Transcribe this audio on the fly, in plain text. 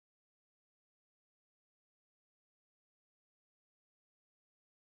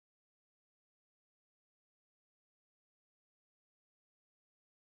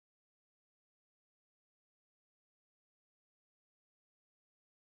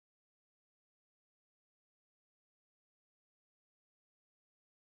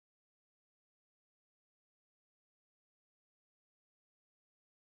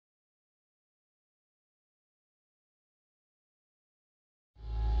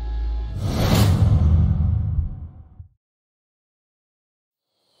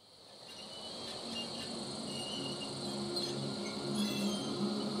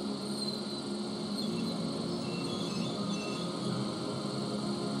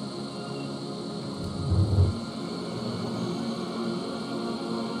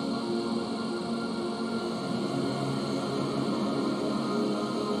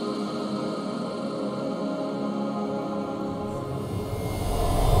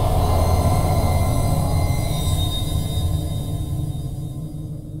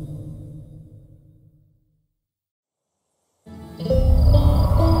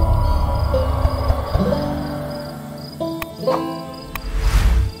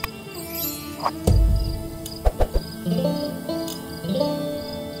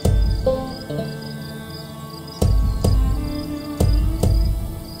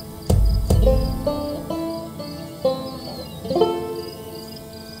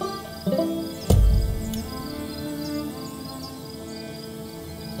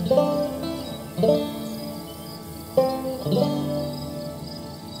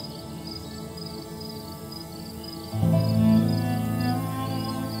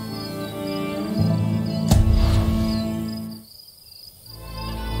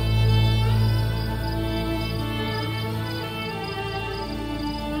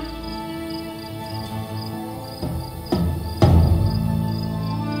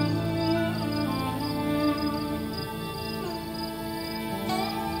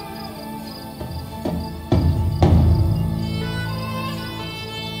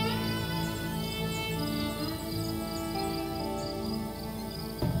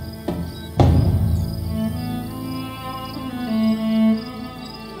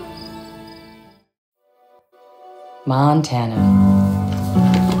Montana.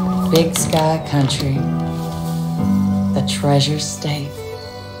 Big sky country. The treasure state.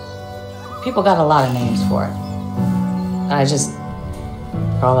 People got a lot of names for it. I just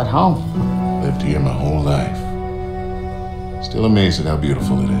call it home. Lived here my whole life. Still amazed at how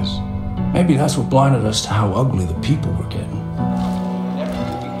beautiful it is. Maybe that's what blinded us to how ugly the people were getting.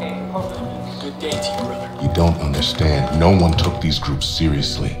 Good day to you, brother. You don't understand. No one took these groups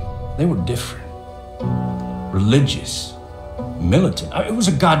seriously. They were different. Religious. Militant. It was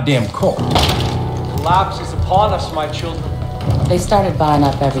a goddamn cult. Collapse is upon us, my children. They started buying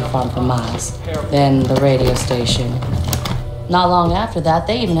up every farm for miles. Then the radio station. Not long after that,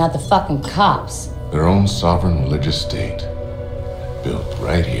 they even had the fucking cops. Their own sovereign religious state. Built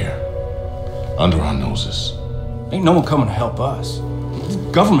right here. Under our noses. Ain't no one coming to help us. The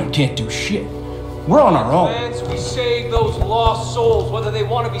government can't do shit. We're on our own. Plans we save those lost souls, whether they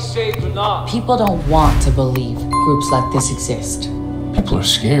want to be saved or not. People don't want to believe groups like this exist. People are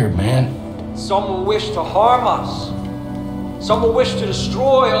scared, man. Some will wish to harm us. Some will wish to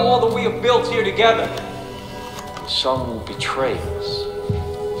destroy all that we have built here together. And some will betray us.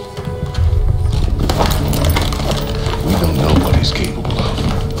 We don't know what he's capable of.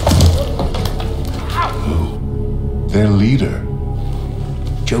 Who? Their leader.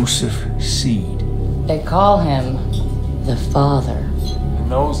 Joseph Seed. They call him the Father. And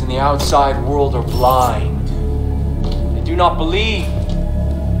those in the outside world are blind. They do not believe.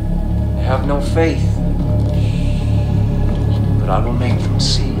 They have no faith. But I will make them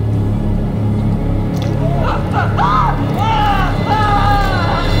see.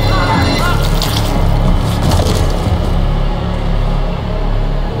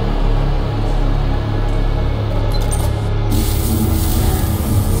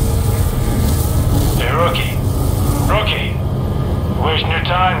 Hey, Rookie. Rookie. You're wasting your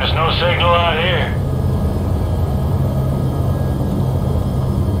time. There's no signal out here.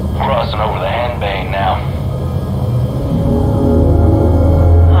 Crossing over the Henbane now.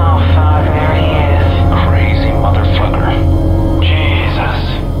 Oh, fuck, there he is. Crazy motherfucker. Jesus.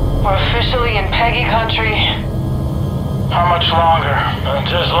 We're officially in Peggy country. How much longer?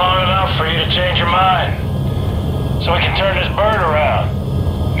 Just long enough for you to change your mind. So we can turn this bird around.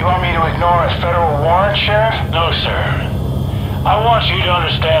 You want me to ignore a federal warrant, Sheriff? No, sir. I want you to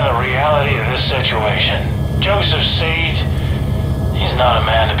understand the reality of this situation. Joseph Seed, he's not a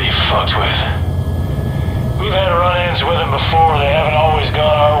man to be fucked with. We've had run-ins with him before. They haven't always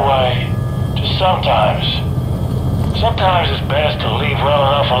gone our way. Just sometimes. Sometimes it's best to leave well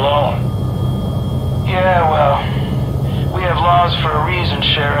enough alone. Yeah, well, we have laws for a reason,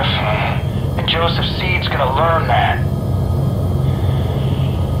 Sheriff. And Joseph Seed's gonna learn that.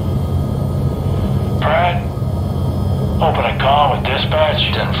 Pratt, open a call with dispatch.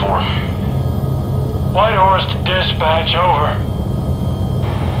 10-4. Whitehorse to dispatch, over.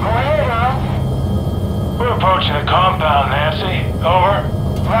 Go ahead, Earl. We're approaching the compound, Nancy. Over.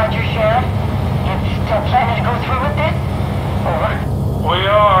 Roger, Sheriff. You still planning to go through with this? Over. We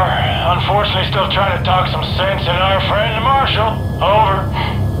are. Unfortunately, still trying to talk some sense into our friend, the Marshal. Over.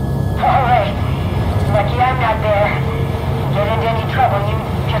 All right. Lucky I'm not there. Get into any trouble, you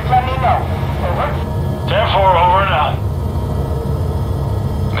just let me know. Over. 10-4, over and out.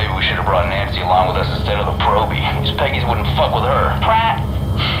 Maybe we should have brought Nancy along with us instead of the probie. These Peggies wouldn't fuck with her. Pratt.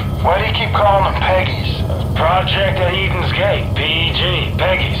 Why do you keep calling them Peggies? Project at Eden's Gate, PEG.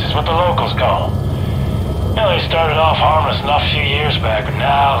 Peggies is what the locals call them. You know, they started off harmless enough a few years back, but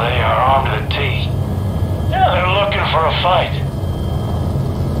now they are armed to the teeth. Yeah, they're looking for a fight.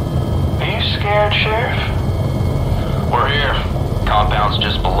 Are you scared, Sheriff? We're here. Compound's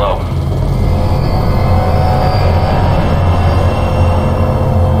just below.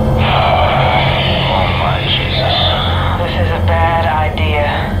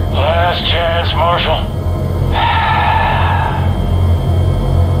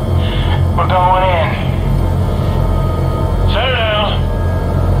 We're going in. Set her down.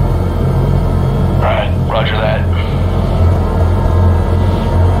 Right, roger that.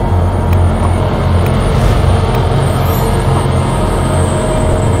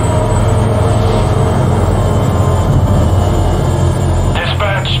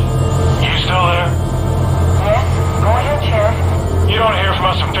 Dispatch, you still there? Yes? Go ahead, Sheriff. You don't hear from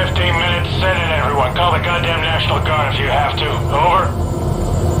us in 15 minutes. Send in everyone. Call the goddamn National Guard if you have to. Over.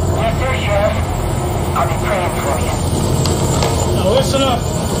 Yes, sir, Sheriff. I'll be praying for you. Now listen up.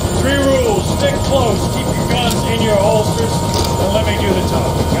 3 rules. Stick close. Keep your guns in your holsters. And let me do the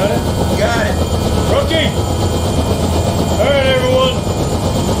talking. Got it? Got it. Rookie! Alright, everyone.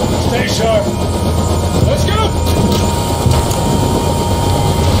 Stay sharp. Let's go!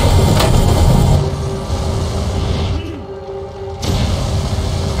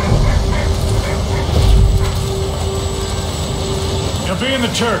 You'll be in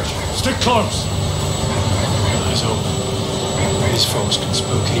the church. Stick close. Eyes open. These folks can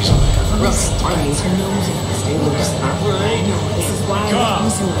spook easily. Stay loose. This is why Calm.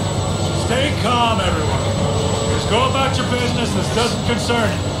 Stay calm, everyone. Just go about your business. This doesn't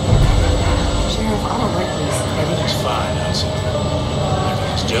concern you. Sheriff, I don't like this. Everything's fine, Elsie.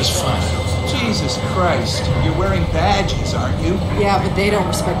 Everything's just fine. Jesus Christ. You're wearing badges, aren't you? Yeah, but they don't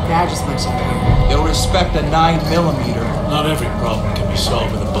respect badges much out here. They'll respect a 9mm. Not every problem can be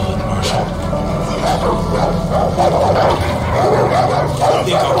solved with a bullet, Marshal. I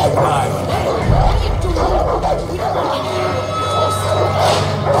think I'll keep an eye on you.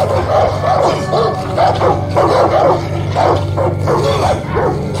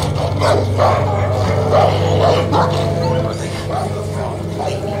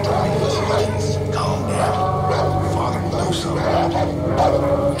 Calm down. Father will do something.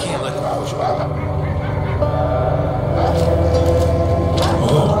 We can't let them push back.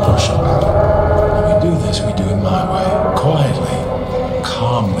 Oh, Marshal. When we do this, we do it my way. Quietly.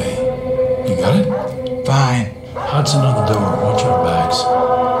 Calmly. You got it? Fine. Hudson on the door. Watch our backs.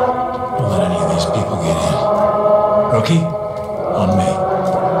 Don't let any of these people get in. Rookie, on me.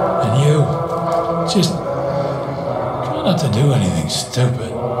 And you, just try not to do anything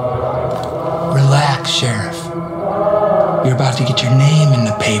stupid. Relax, Sheriff. You're about to get your name in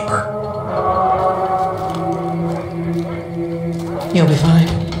the paper. You'll be fine.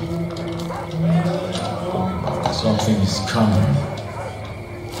 Something is coming.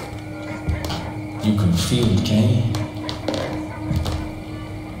 You can feel it, can you?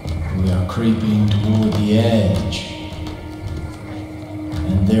 We are creeping toward the edge.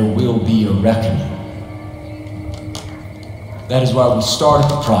 And there will be a reckoning. That is why we started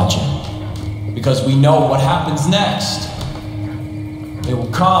the project. Because we know what happens next. They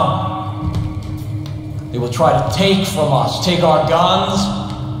will come. They will try to take from us. Take our guns.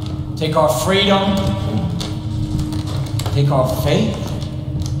 Take our freedom. Take our faith.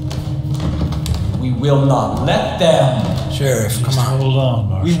 We will not let them. Sheriff, come on. Hold on,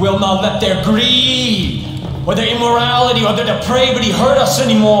 Marshal. We will not let their greed, or their immorality, or their depravity hurt us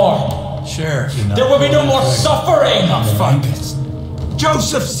anymore. Sheriff. There will be no more suffering. Fuck it.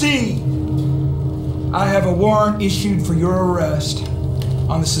 Joseph C. I have a warrant issued for your arrest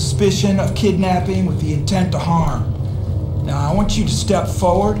on the suspicion of kidnapping with the intent to harm. Now, I want you to step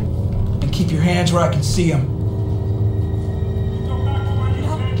forward and keep your hands where I can see them.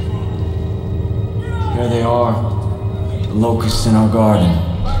 Here they are, the locusts in our garden.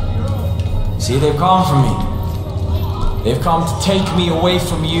 See, they've come for me. They've come to take me away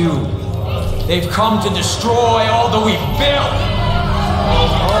from you. They've come to destroy all that we've built.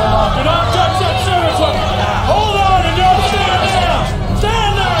 Do not touch that service weapon! Hold on and don't stand down!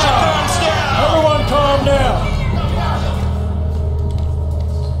 Stand down! Everyone calm down!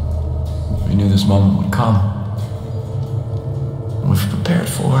 We knew this moment would come. We've prepared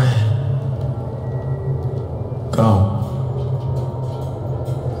for it. Go.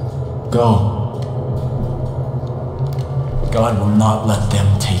 Go. God will not let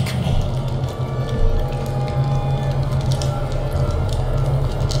them take me.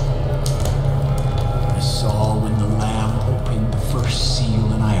 I saw when the Lamb opened the first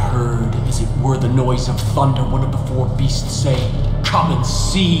seal, and I heard, as it were the noise of thunder, one of the 4 beasts say, "Come and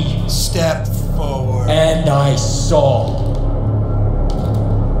see." Step forward. And I saw.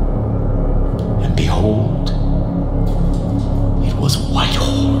 And behold, it was a white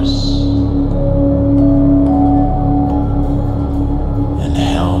horse. And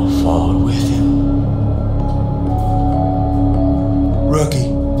hell followed with him.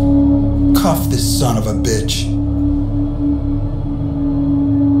 Rookie, cuff this son of a bitch.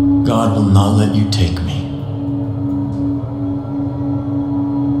 God will not let you take me.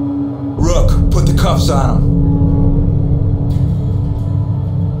 Rookie. Put the cuffs on him.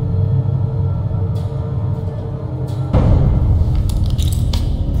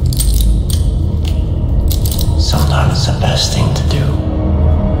 Sometimes the best thing to do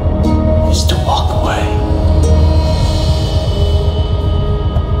is to walk away.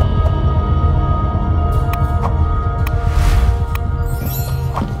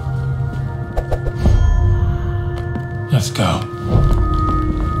 Let's go.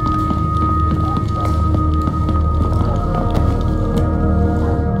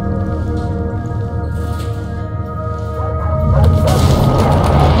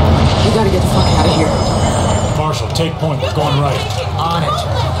 We gotta get the fuck out of here. Marshall, take point. We're going right. On it.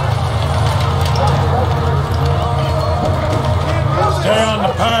 Stay on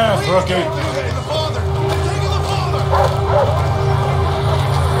the path, rookie.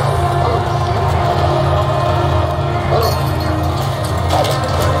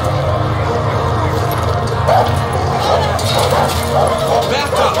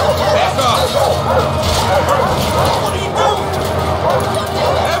 Back up! Back up! What are you doing?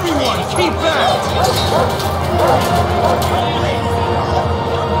 Everyone, keep back!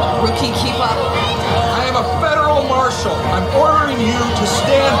 Rookie, keep up. I am a federal marshal. I'm ordering you to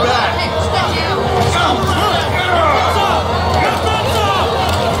stand back. Hey, step down.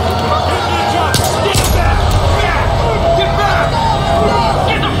 Get back!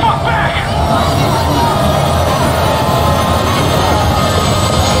 Get the fuck back!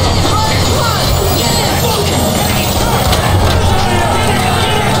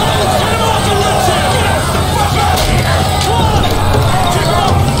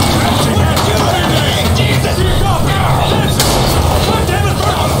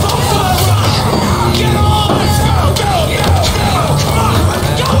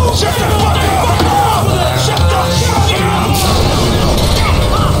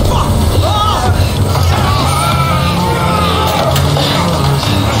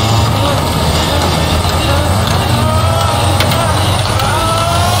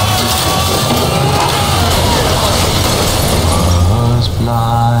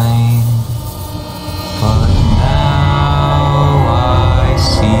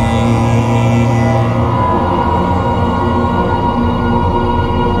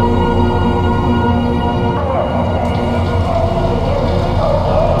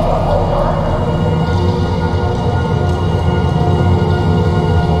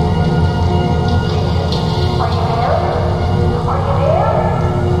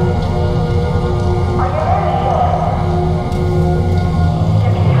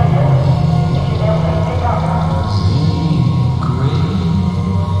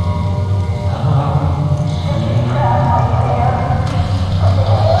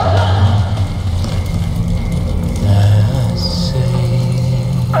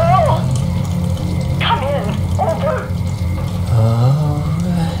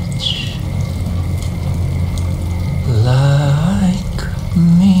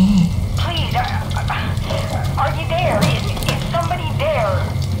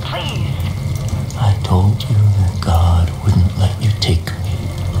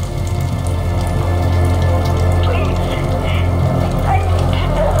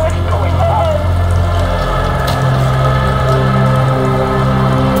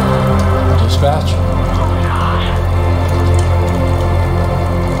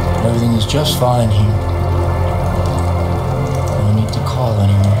 Just fine here. No need to call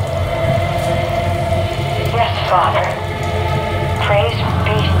anyone. Yes, Father. Praise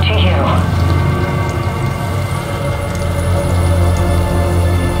be to you.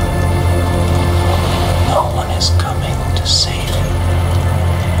 No one is coming to save you.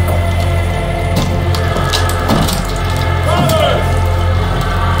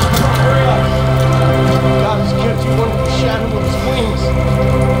 God has kept you under the shadow of his wings.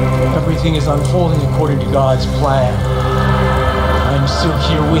 Everything is unfolding according to God's plan. I am still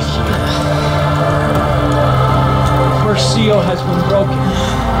here with you. The first seal has been broken.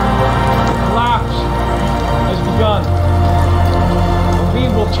 The collapse has begun. And we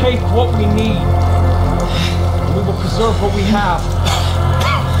will take what we need. And we will preserve what we have.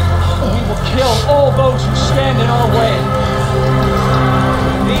 And we will kill all those who stand in our way.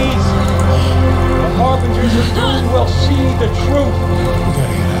 And these, the harbingers of doom, will see the truth. We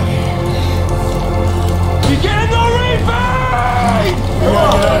gotta get out of here. Begin the reaping! We gotta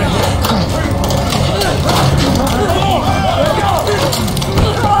get out of here.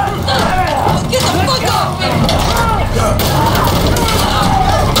 Get the fuck off me!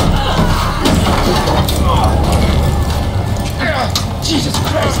 Jesus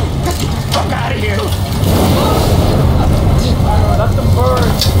Christ! Get the fuck out of here!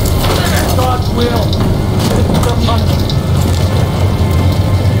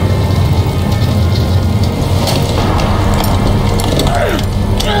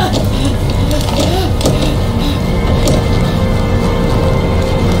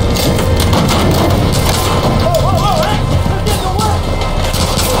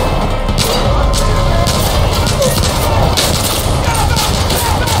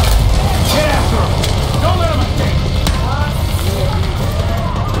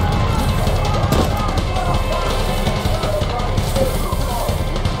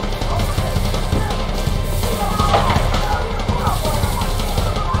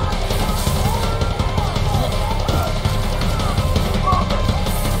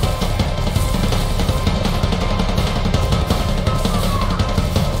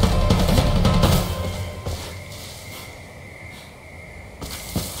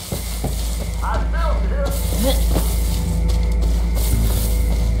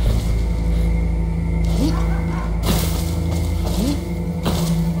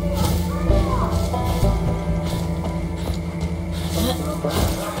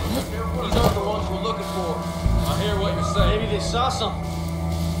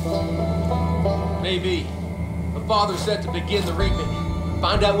 Maybe. The father said to begin the reaping.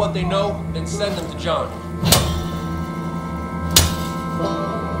 Find out what they know, then send them to John.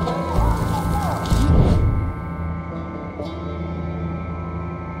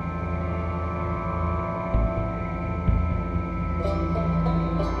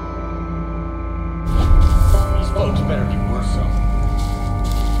 These folks better be worth something.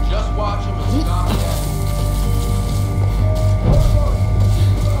 Just watch them and stop them.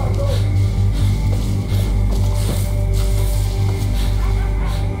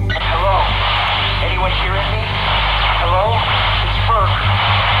 Hello? Anyone hearing me? Hello? It's Burke.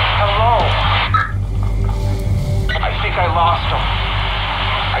 Hello? I think I lost him.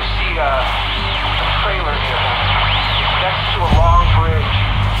 I see a trailer near him. It's next to a long bridge.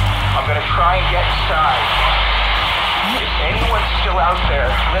 I'm gonna try and get inside. If anyone's still out there,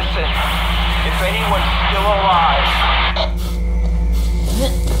 listen. If anyone's still alive.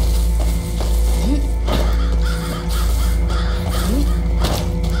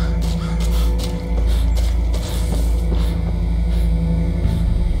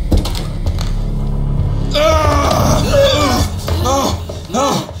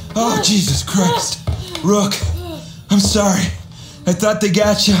 Oh, Jesus Christ. Rook, I'm sorry. I thought they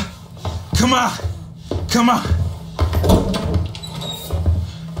got you. Come on. Come on.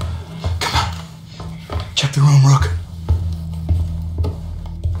 Come on. Check the room, Rook.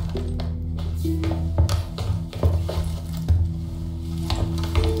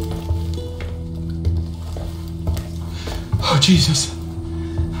 Oh, Jesus.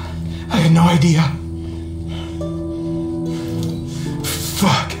 I had no idea.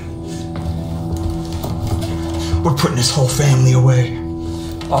 Fuck. We're putting his whole family away.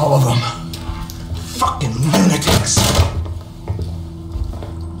 All of them. Fucking lunatics.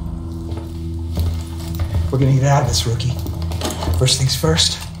 We're gonna get out of this, rookie. First things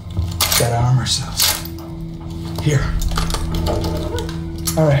first, gotta arm ourselves. Here.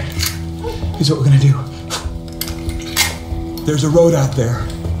 All right, here's what we're gonna do. There's a road out there.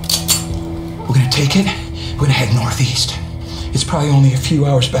 We're gonna take it, we're gonna head northeast. It's probably only a few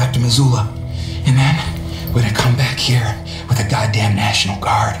hours back to Missoula. And then we're gonna come back here with a goddamn National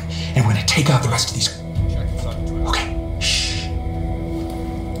Guard, and we're gonna take out the rest of these. Okay, shh.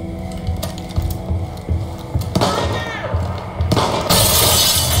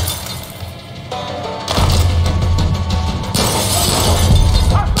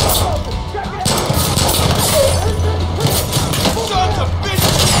 Sons of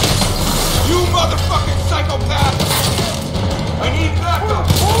bitches! You motherfucking psychopath! I need backup!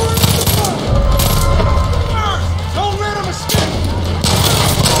 Earth! Don't let him escape!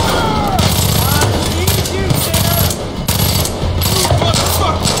 I need you, Tanner! You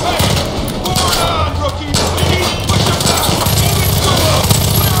motherfucker! Hey! Hold on, rookie! Please push him back! Give it to him!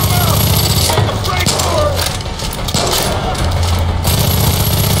 Clear him out! Take a break for it!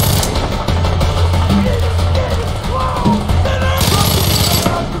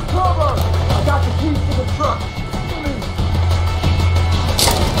 Cover! I got the keys to the truck!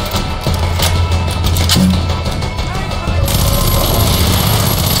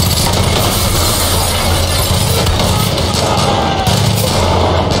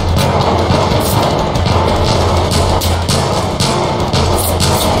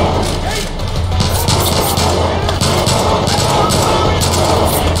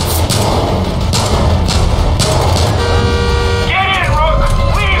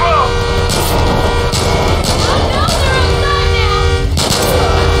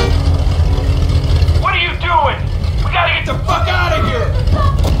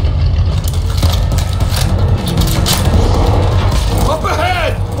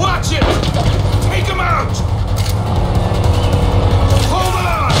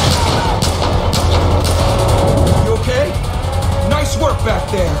 Back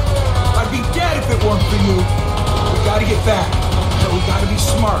there. I'd be dead if it weren't for you. We gotta get back, but we gotta be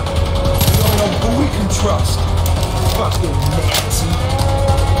smart. We don't know who we can trust. Fucking Nancy.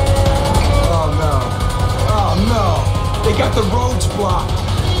 Oh no. Oh no. They got the roads blocked.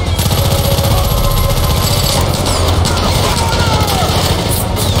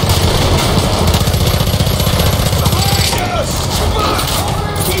 Behind us! Fuck!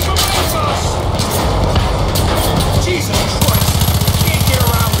 Keep them with us! Jesus Christ!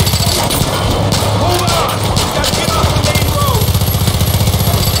 Hold on! Gotta get off the main road!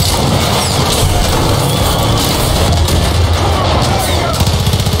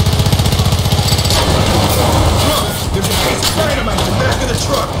 Look! There's a piece of dynamite in the back of the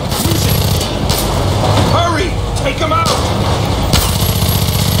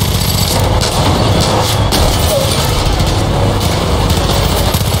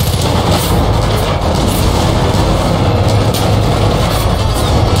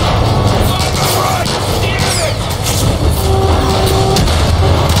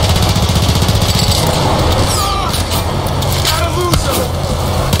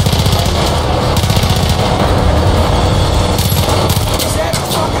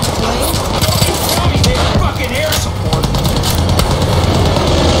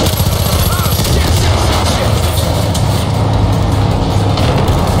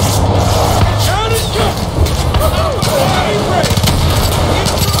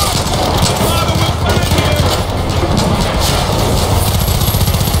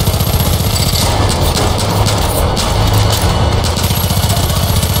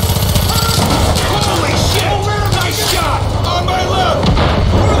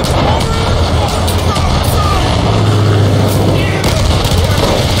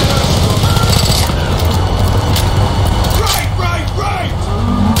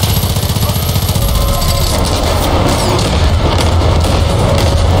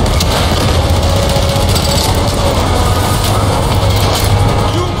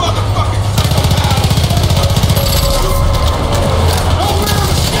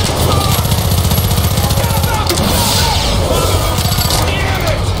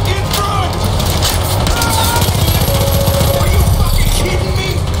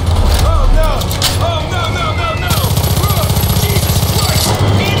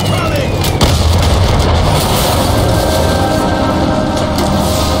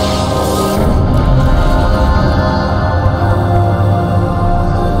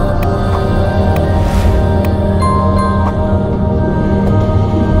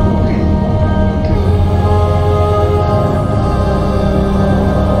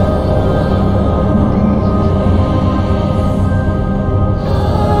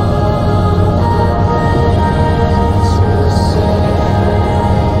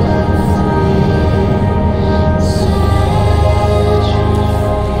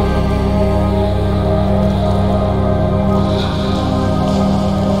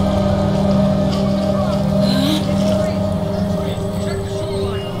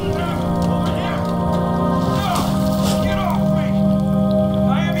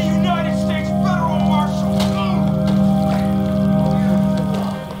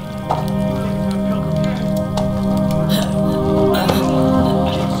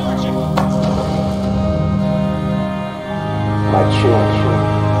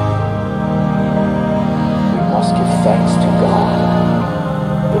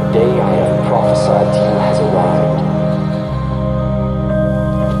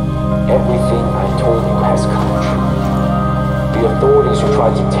Everything I told you has come true. The authorities who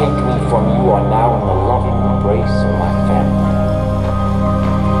tried to take me from you are now in the loving embrace of my family.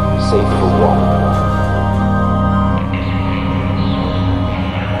 Save for one.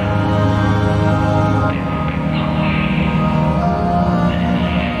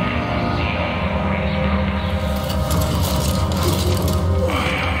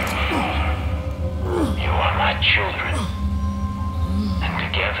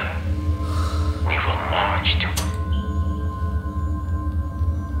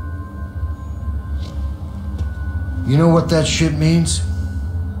 You know what that shit means?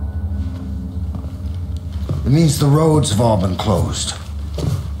 It means the roads have all been closed.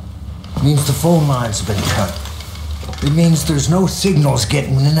 It means the phone lines have been cut. It means there's no signals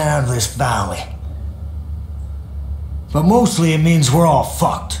getting in and out of this valley. But mostly it means we're all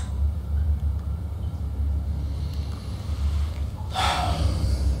fucked.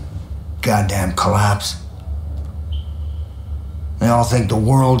 Goddamn collapse. They all think the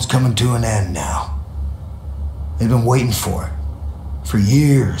world's coming to an end now. They've been waiting for it. For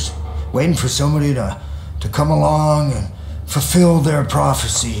years. Waiting for somebody to come along and fulfill their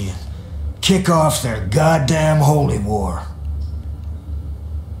prophecy and kick off their goddamn holy war.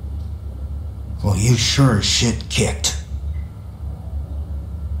 Well, you sure as shit kicked.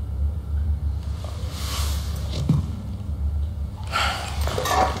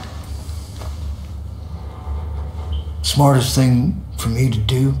 Smartest thing for me to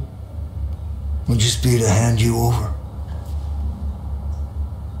do would just be to hand you over.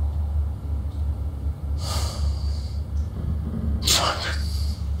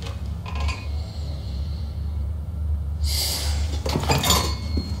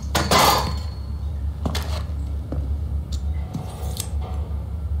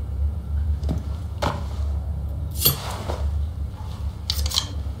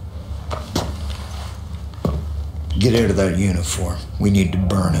 Get out of that uniform. We need to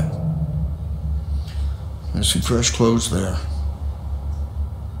burn it. There's some fresh clothes there.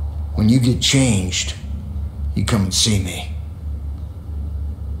 When you get changed, you come and see me.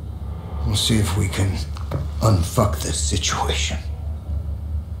 We'll see if we can unfuck this situation.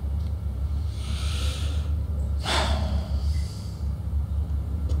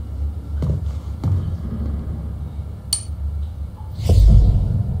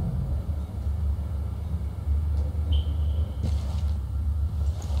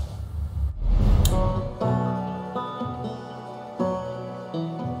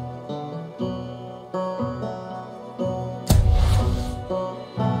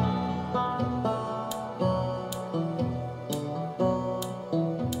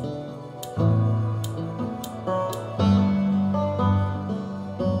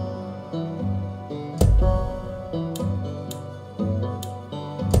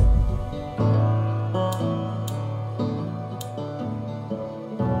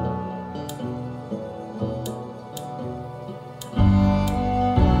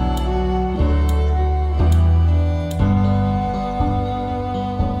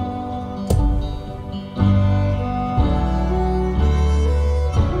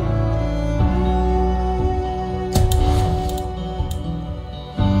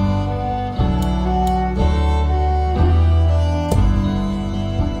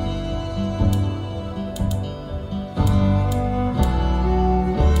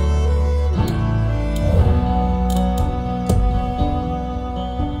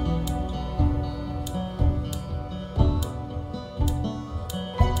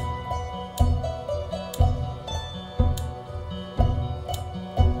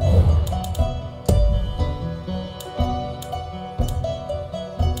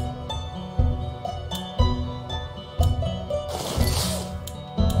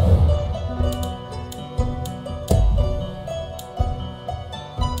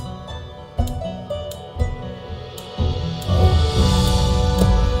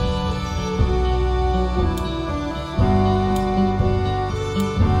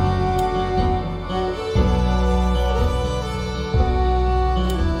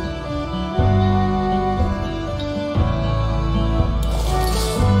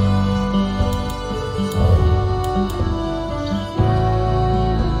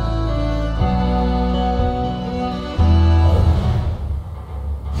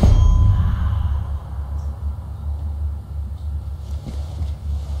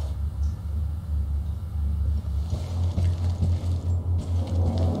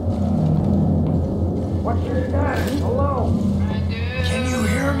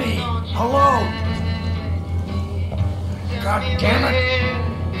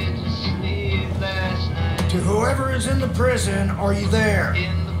 Are you there?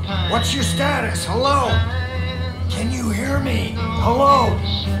 What's your status? Hello? Can you hear me? Hello?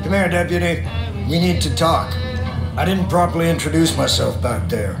 Come here, deputy. We need to talk. I didn't properly introduce myself back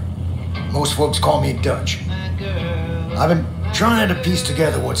there. Most folks call me Dutch. I've been trying to piece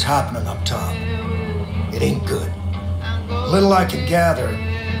together what's happening up top. It ain't good. Little I can gather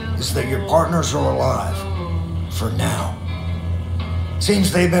is that your partners are alive. For now.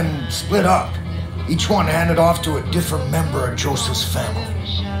 Seems they've been split up. Each one handed off to a different member of Joseph's family.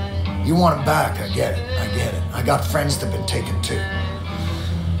 You want him back, I get it. I got friends that've been taken too.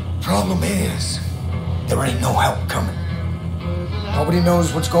 Problem is, there ain't no help coming. Nobody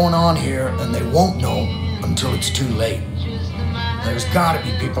knows what's going on here, and they won't know until it's too late. There's gotta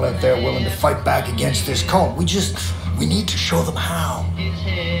be people out there willing to fight back against this cult. We need to show them how.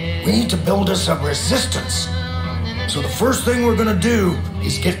 We need to build us a resistance. So the first thing we're gonna do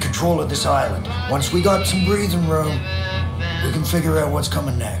is get control of this island. Once we got some breathing room, we can figure out what's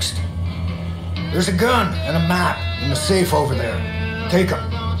coming next. There's a gun and a map in the safe over there. Take them.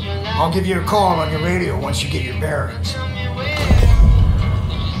 I'll give you a call on your radio once you get your bearings.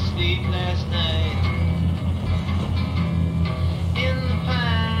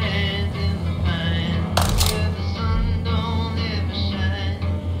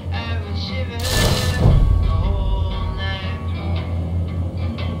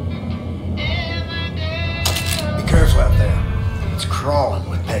 Crawling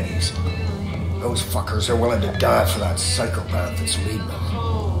with Peggy's. Those fuckers are willing to die for that psychopath that's leading them.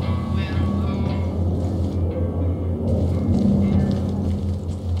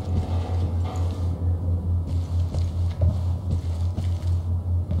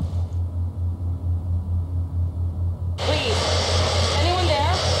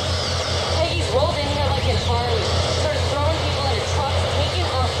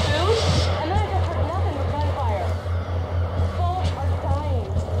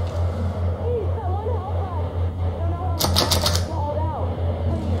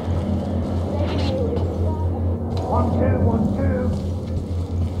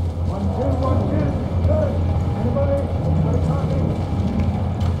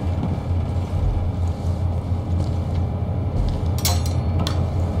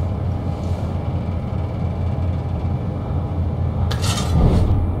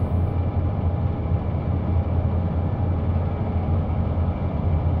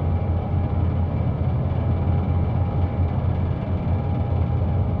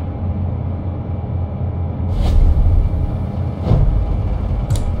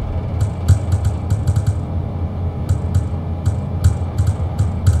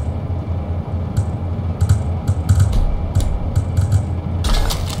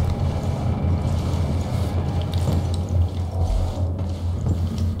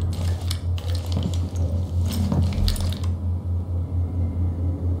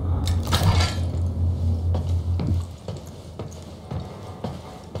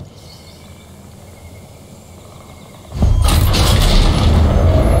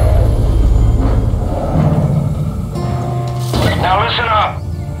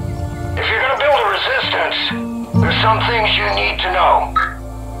 some things you need to know.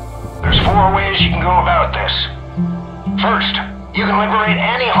 There's 4 ways you can go about this. First, you can liberate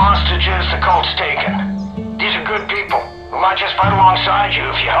any hostages the cult's taken. These are good people who might just fight alongside you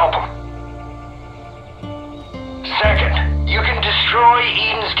if you help them. Second, you can destroy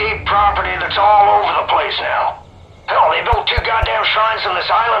Eden's Gate property that's all over the place now. Hell, they built 2 goddamn shrines on this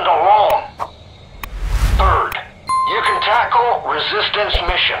island alone. Third, you can tackle resistance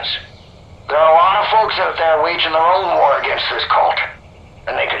missions. There are a lot of folks out there waging their own war against this cult,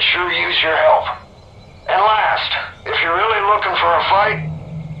 and they could sure use your help. And last, if you're really looking for a fight,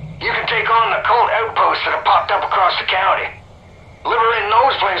 you can take on the cult outposts that have popped up across the county. Liberating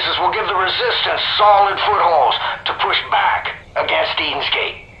those places will give the resistance solid footholds to push back against Eden's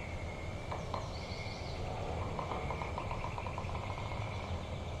Gate.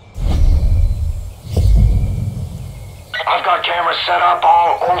 I've got cameras set up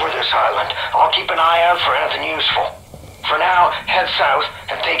all over this island. I'll keep an eye out for anything useful. For now, head south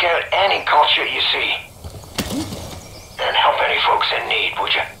and take out any cult shit you see. And help any folks in need,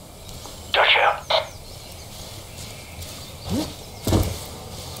 would you? Dutch out.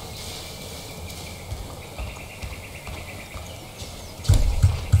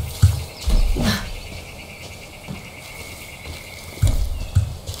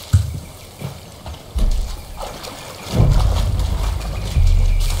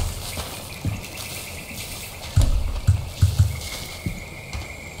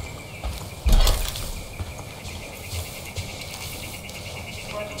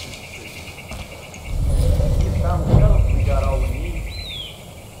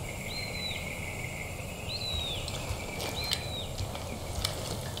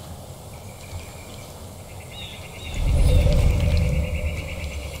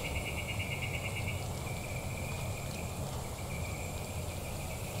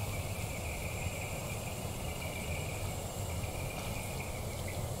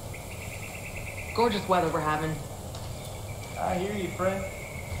 Gorgeous weather we're having. I hear you, friend.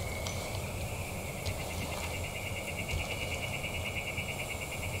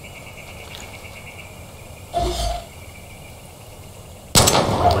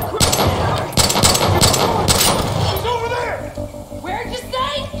 He's over there! Where'd you say?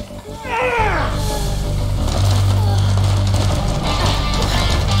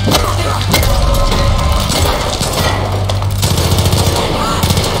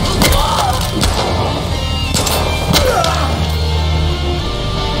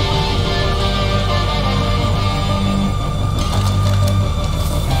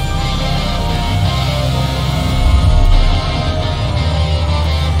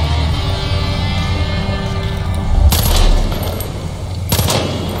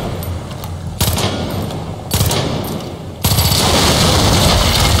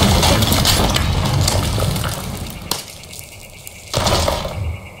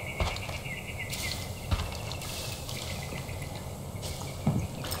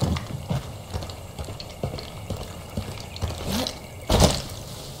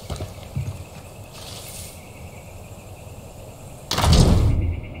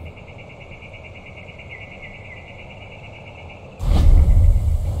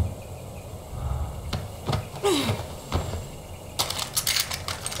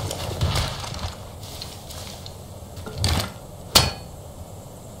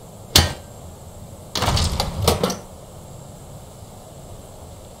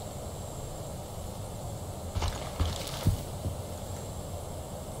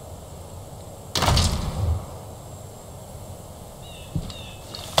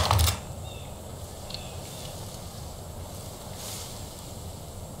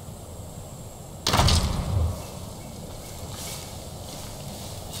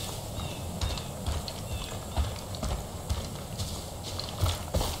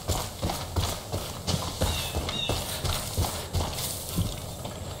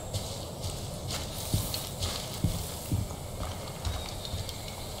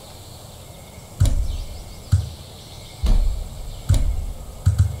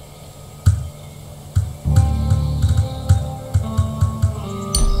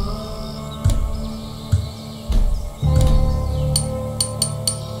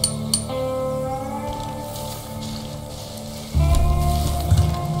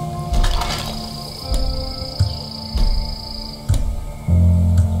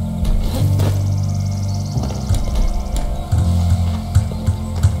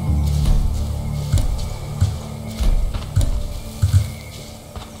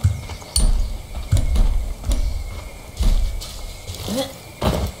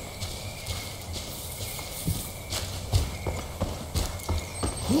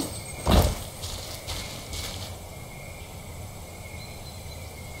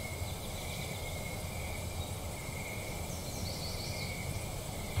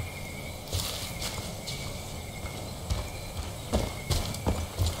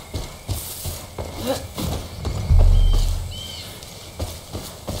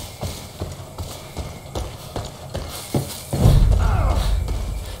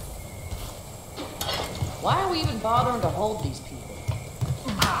 Why are we even bothering to hold these people?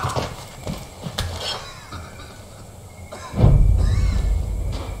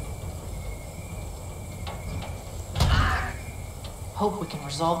 Hope we can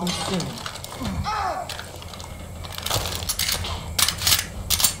resolve them soon.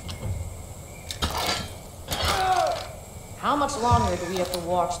 How much longer do we have to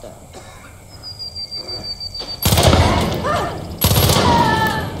watch them?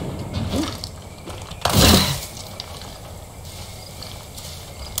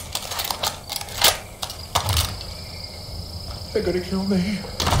 They're gonna kill me.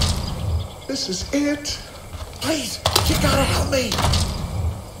 This is it. Please, you gotta help me.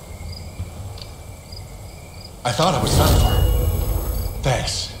 I thought I was done for.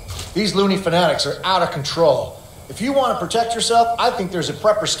 Thanks. These loony fanatics are out of control. If you want to protect yourself, I think there's a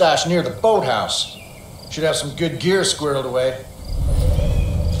prepper stash near the boathouse. Should have some good gear squirreled away.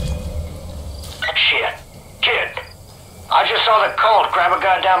 Shit. Kid, I just saw the cult grab a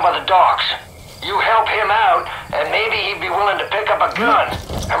guy down by the docks. You help him out, and maybe he'd be willing to pick up a gun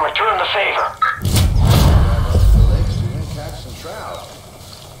and return the favor. The lakes, you're gonna catch some trout.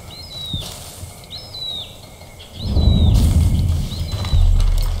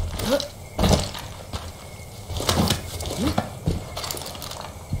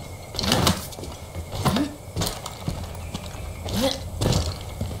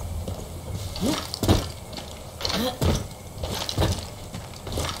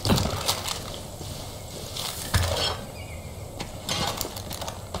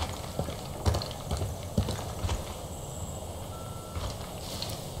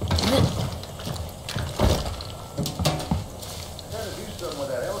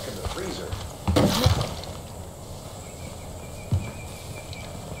 freezer.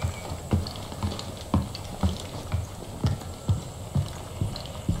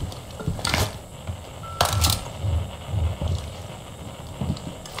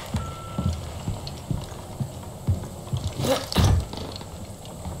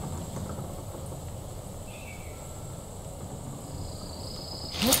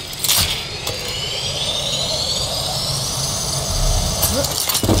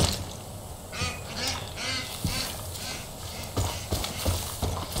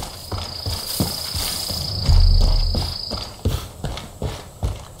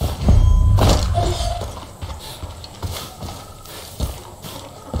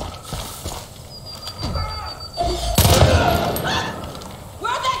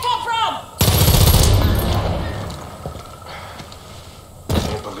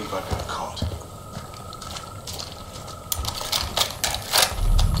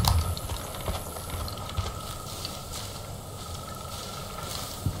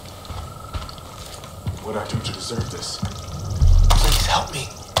 What'd I do to deserve this? Please help me.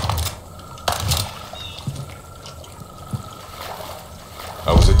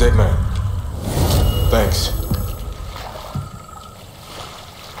 I was a dead man. Thanks.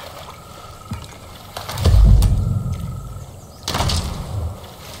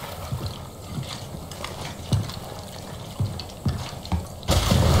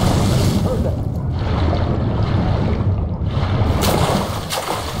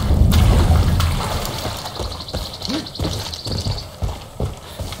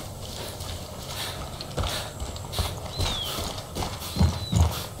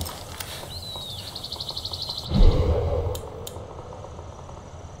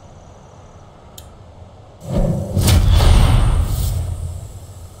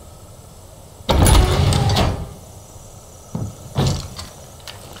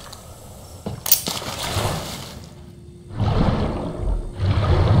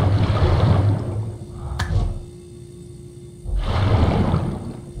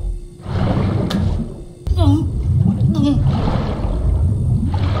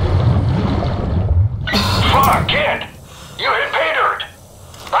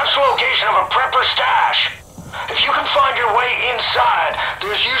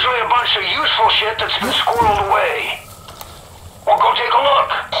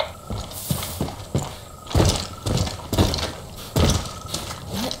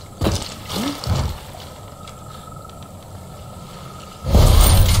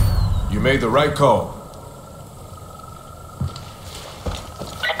 Made the right call.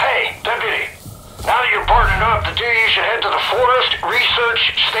 Hey, deputy. Now that you're partnered up, the two of you should head to the Forest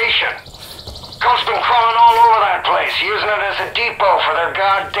Research Station. Cops been crawling all over that place, using it as a depot for their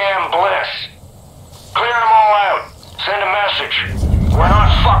goddamn bliss. Clear them all out. Send a message. We're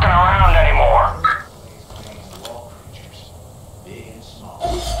not fucking around anymore.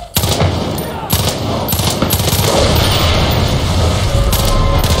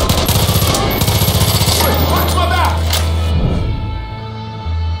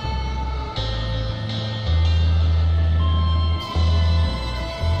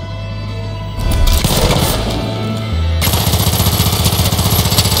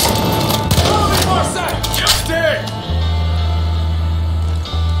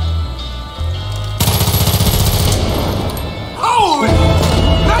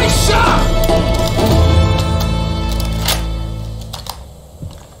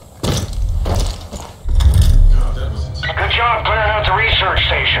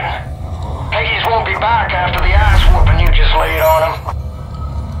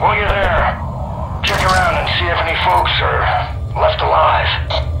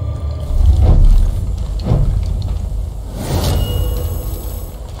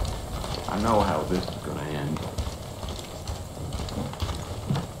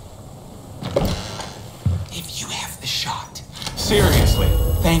 Seriously,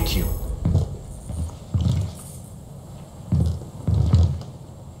 thank you.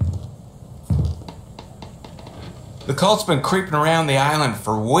 The cult's been creeping around the island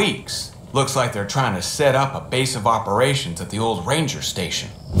for weeks. Looks like they're trying to set up a base of operations at the old ranger station.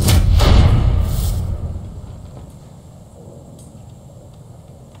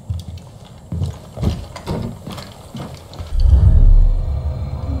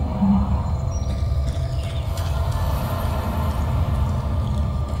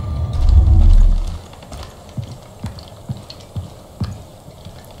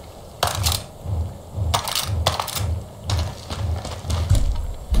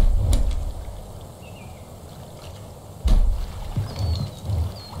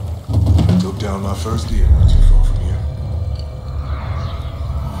 Down my first deal, not too far from here.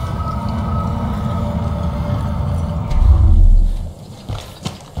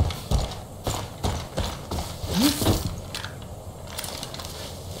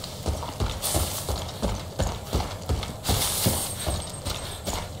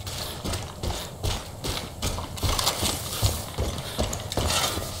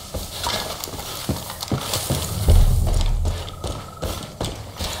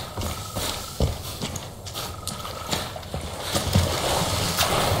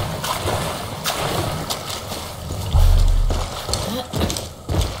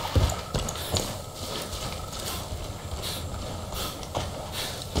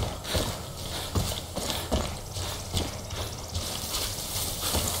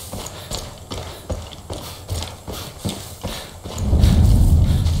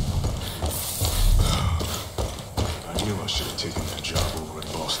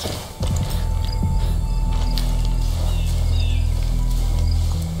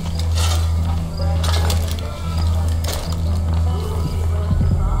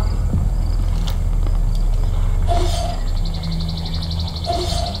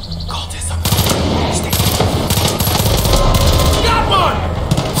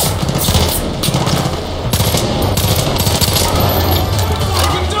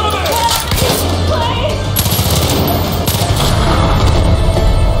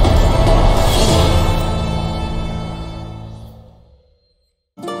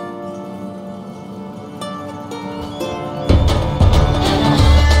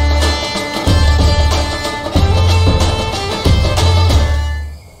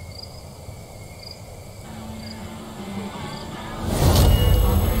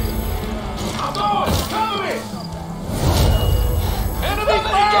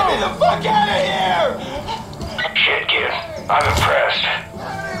 the fuck out of here! Shit, kid. I'm impressed.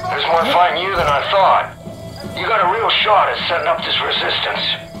 There's more fighting you than I thought. You got a real shot at setting up this resistance.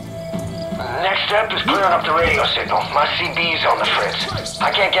 Next step is clearing up the radio signal. My CB's on the fritz. I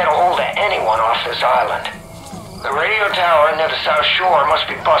can't get a hold of anyone off this island. The radio tower near the South Shore must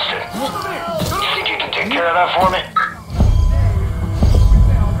be busted. You think you can take care of that for me?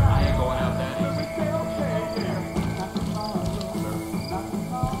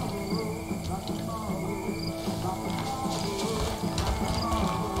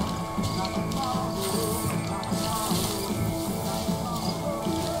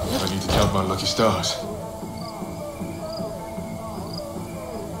 I need to count my lucky stars.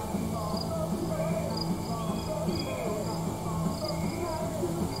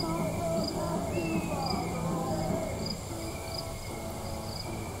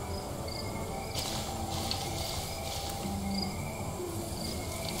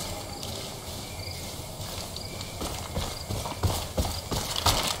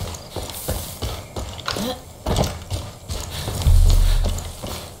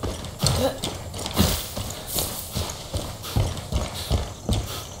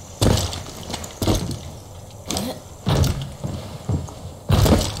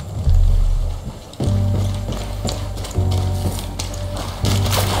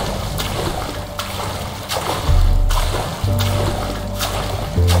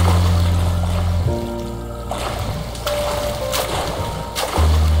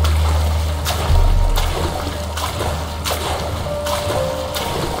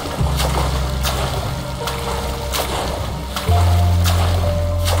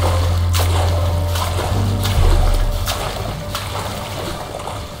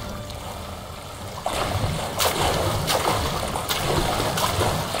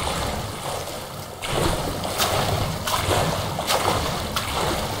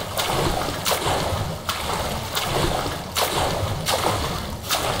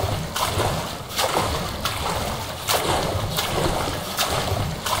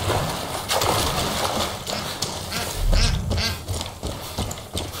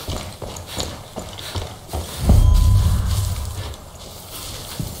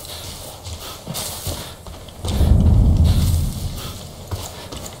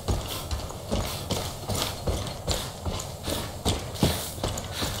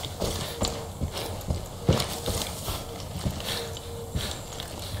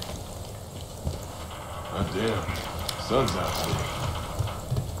 Damn, sun's out today.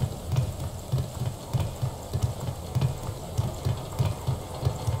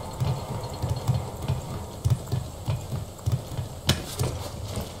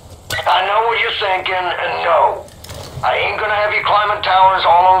 I know what you're thinking, and no. I ain't gonna have you climbing towers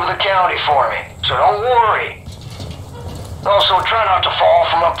all over the county for me, so don't worry. Also, try not to fall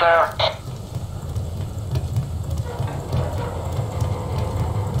from up there.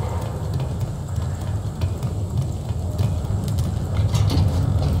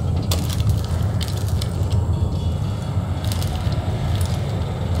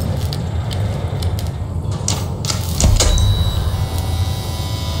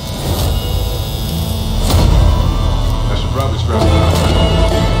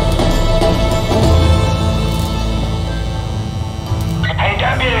 Hey,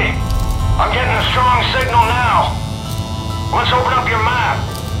 Deputy! I'm getting a strong signal now. Let's open up your map.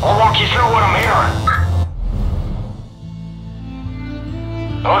 I'll walk you through what I'm hearing.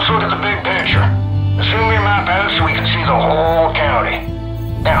 Now let's look at the big picture. Zoom your map out so we can see the whole county.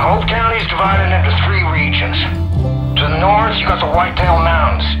 Now, Hope County is divided into 3 regions. To the north, you got the Whitetail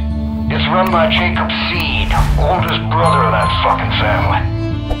Mountains. It's run by Jacob Seed, oldest brother of that fucking family.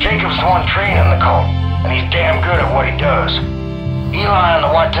 Jacob's the one training the cult, and he's damn good at what he does. Eli and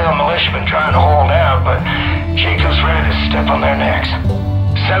the Whitetail Militia been trying to hold out, but Jacob's ready to step on their necks.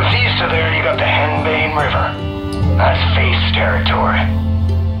 Southeast of there, you got the Henbane River. That's Faith's territory.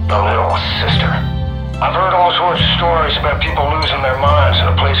 The Little Sister. I've heard all sorts of stories about people losing their minds in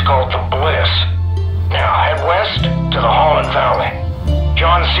a place called the Bliss. Now, head west to the Holland Valley.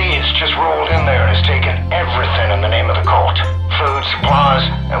 John Seeds just rolled in there and has taken everything in the name of the cult. Food, supplies,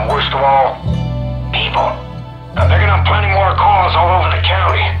 and worst of all, people. Now, they're gonna have plenty more calls all over the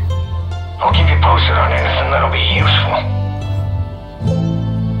county. I'll keep you posted on anything that'll be useful.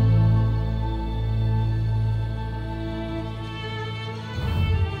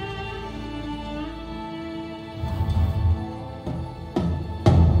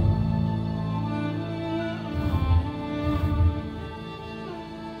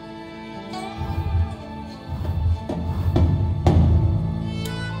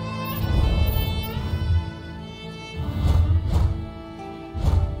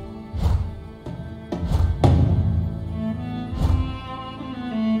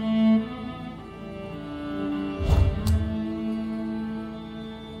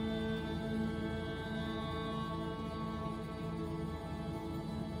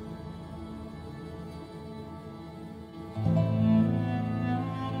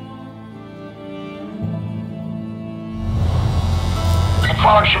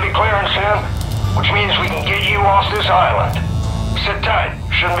 Fog should be clearing soon, which means we can get you off this island. Sit tight.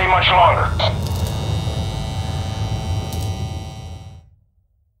 Shouldn't be much longer.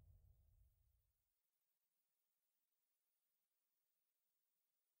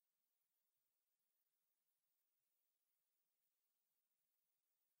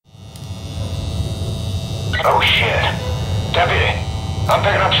 Oh shit. Deputy, I'm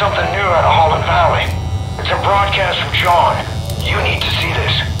picking up something new out of Holland Valley. It's a broadcast from John. You need to see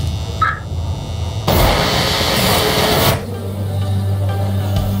this.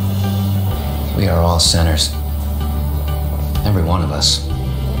 We are all sinners. Every one of us.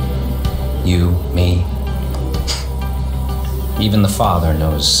 You, me. Even the Father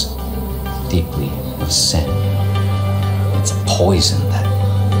knows deeply of sin. It's a poison that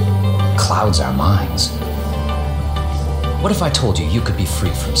clouds our minds. What if I told you you could be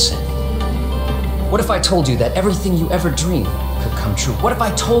free from sin? What if I told you that everything you ever dreamed could come true? What if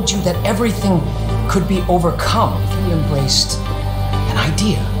I told you that everything could be overcome if you embraced an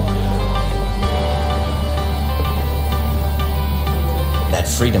idea? That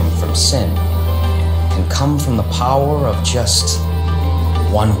freedom from sin can come from the power of just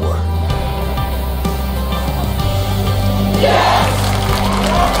one word. Yes!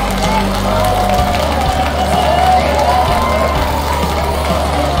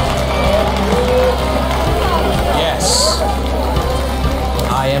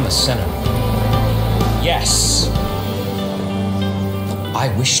 I am a sinner. Yes. I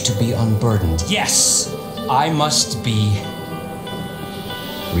wish to be unburdened. Yes. I must be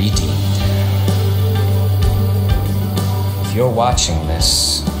redeemed. If you're watching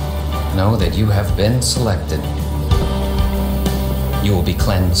this, know that you have been selected. You will be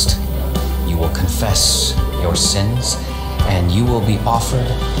cleansed. You will confess your sins, and you will be offered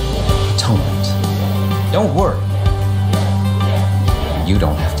atonement. Don't worry. You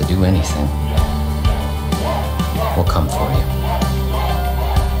don't have to do anything. We'll come for you.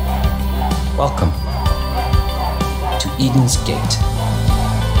 Welcome to Eden's Gate.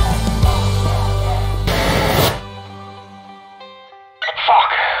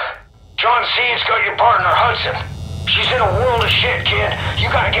 Fuck. John C's got your partner, Hudson. She's in a world of shit, kid. You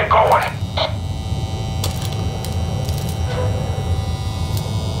gotta get going.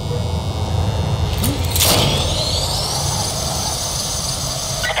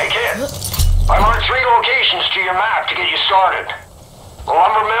 Hey, kid. I marked 3 locations to your map to get you started. The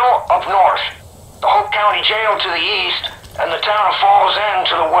lumber mill up north, the Hope County Jail to the east, and the town of Falls End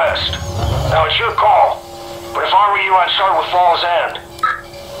to the west. Now, it's your call, but if I were you, I'd start with Falls End.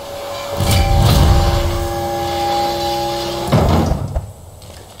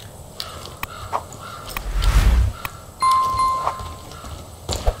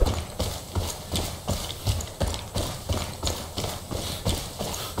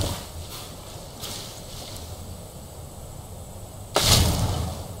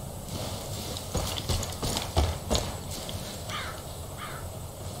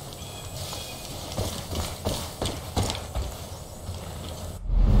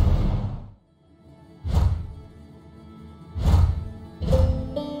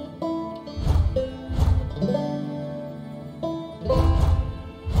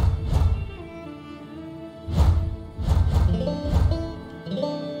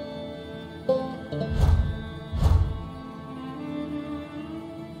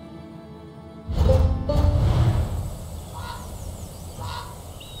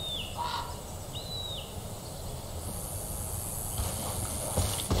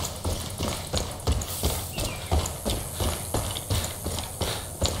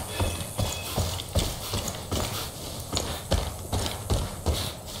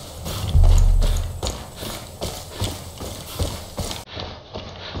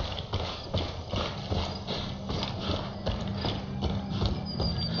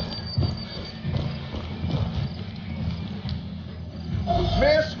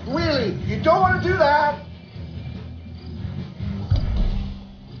 Miss, really, you don't want to do that.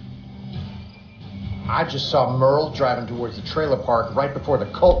 I just saw Merle driving towards the trailer park right before the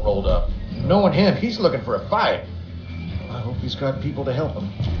cult rolled up. Knowing him, he's looking for a fight. I hope he's got people to help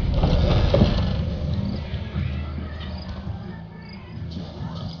him.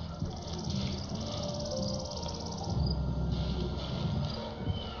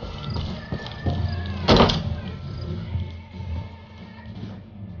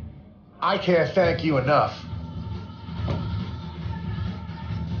 I can't thank you enough.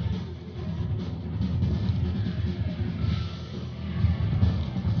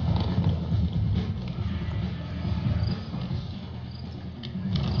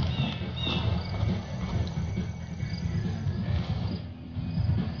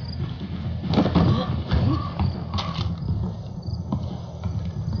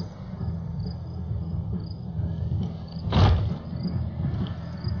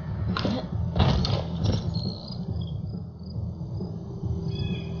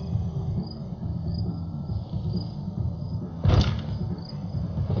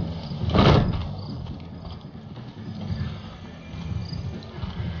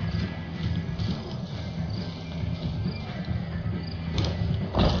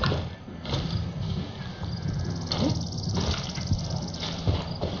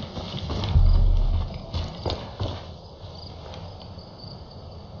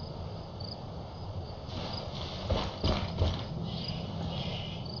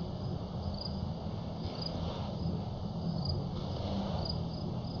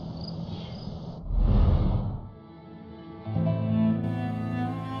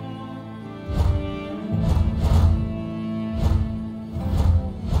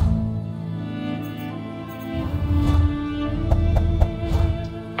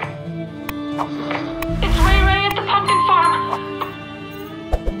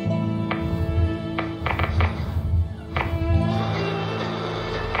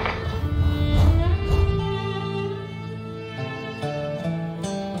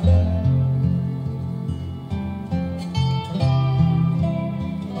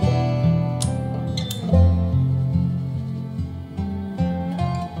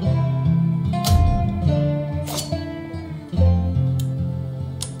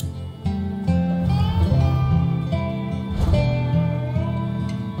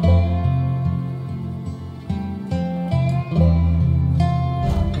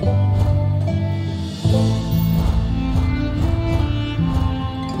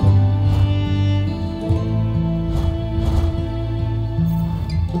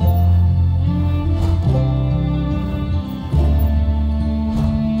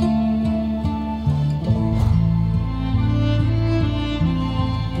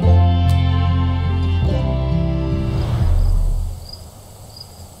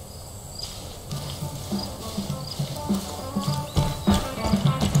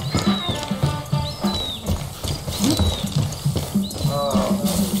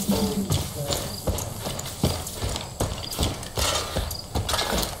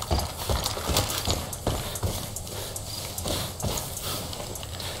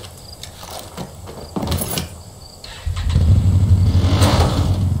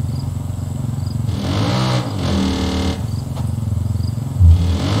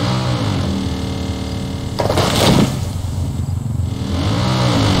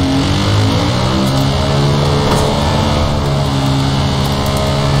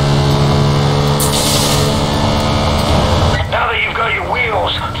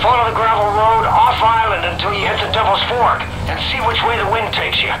 the wind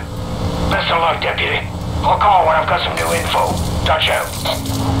takes you. Best of luck, Deputy. I'll call when I've got some new info. Touch out.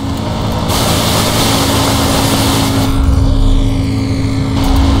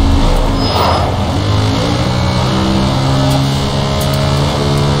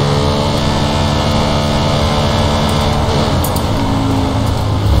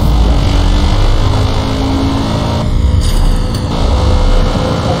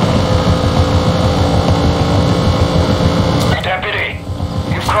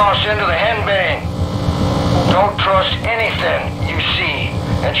 Into the henbane. Don't trust anything you see,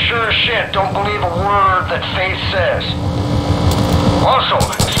 and sure as shit don't believe a word that Faith says. Also,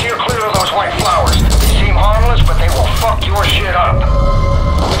 steer clear of those white flowers. They seem harmless, but they will fuck your shit up.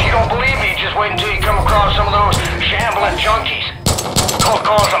 If you don't believe me, just wait until you come across some of those shambling junkies. Cult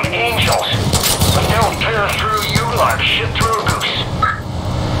calls them angels, but they'll tear through you like shit through a goose.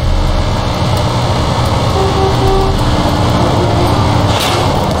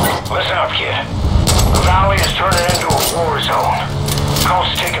 Listen up, kid. The valley is turning into a war zone.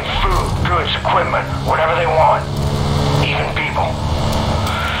 Cult's taking food, goods, equipment, whatever they want. Even people.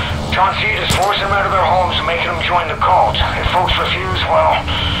 John Seed is forcing them out of their homes and making them join the cult. If folks refuse, well,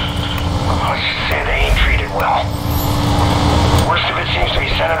 let's just say they ain't treated well. Worst of it seems to be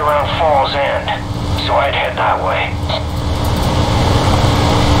centered around Fall's End, so I'd head that way.